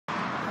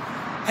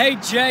Hey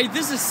Jay,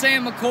 this is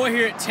Sam McCoy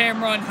here at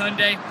Tameron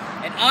Hyundai,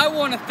 and I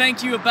want to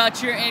thank you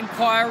about your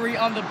inquiry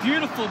on the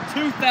beautiful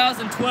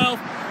 2012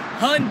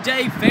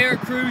 Hyundai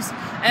Veracruz.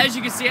 As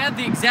you can see, I have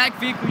the exact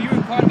vehicle you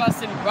inquired about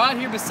sitting right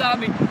here beside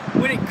me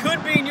when it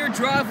could be in your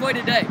driveway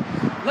today.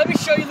 Let me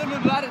show you a little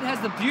bit about it. It has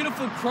the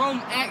beautiful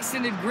chrome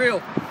accented grille,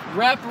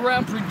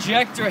 wraparound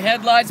projector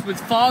headlights with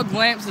fog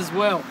lamps as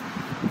well,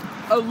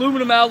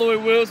 aluminum alloy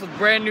wheels with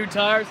brand new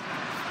tires,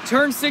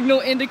 turn signal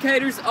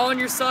indicators on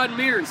your side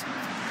mirrors,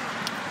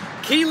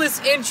 keyless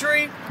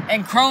entry,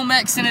 and chrome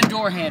accented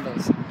door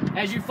handles.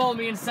 As you follow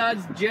me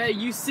inside, Jay,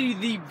 you see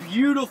the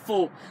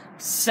beautiful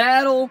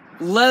saddle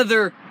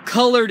leather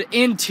colored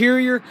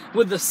interior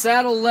with the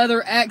saddle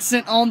leather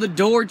accent on the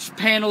door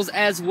panels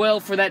as well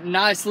for that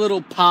nice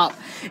little pop.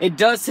 It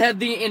does have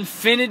the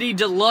Infinity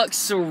Deluxe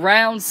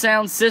surround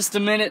sound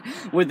system in it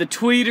with the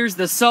tweeters,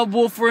 the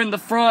subwoofer in the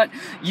front.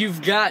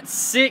 You've got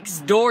 6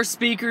 door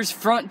speakers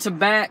front to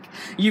back.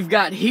 You've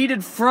got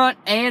heated front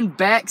and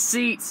back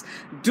seats,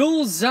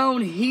 dual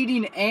zone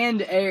heating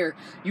and air.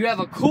 You have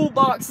a cool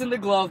box in the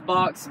glove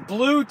box,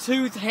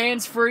 Bluetooth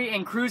hands-free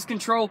and cruise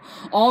control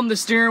on the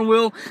steering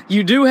wheel.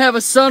 You do have a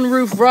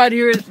sunroof right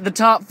here at the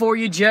top for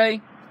you,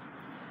 Jay.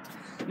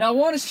 Now I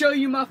want to show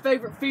you my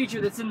favorite feature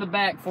that's in the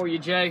back for you,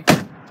 Jay.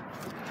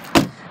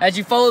 As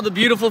you follow the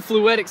beautiful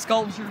fluidic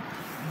sculpture,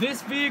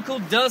 this vehicle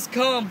does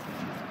come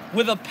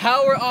with a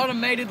power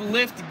automated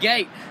lift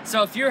gate.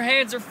 So if your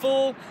hands are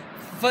full,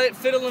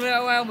 fiddling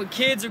around with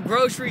kids or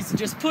groceries,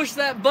 just push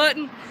that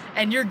button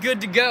and you're good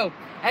to go.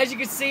 As you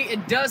can see,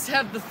 it does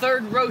have the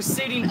 3rd row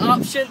seating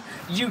option.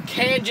 You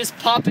can just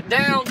pop it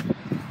down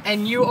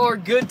and you are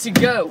good to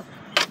go.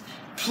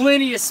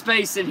 Plenty of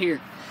space in here.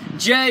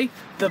 Jay,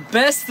 the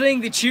best thing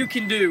that you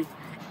can do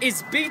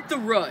is beat the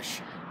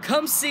rush.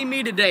 Come see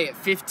me today at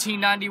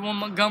 1591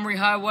 Montgomery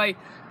Highway,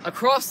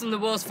 across from the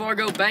Wells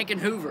Fargo Bank in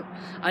Hoover.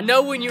 I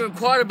know when you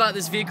inquired about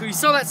this vehicle, you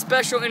saw that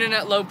special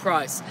internet low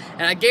price,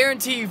 and I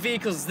guarantee you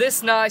vehicles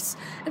this nice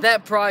at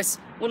that price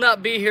will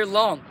not be here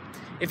long.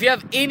 If you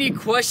have any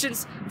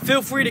questions,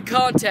 feel free to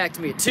contact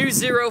me at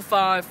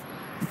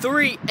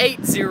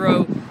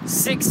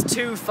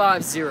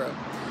 205-380-6250.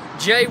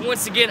 Jay,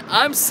 once again,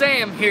 I'm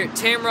Sam here at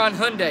Tameron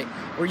Hyundai,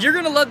 where you're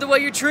going to love the way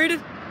you're treated,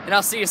 and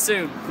I'll see you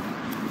soon.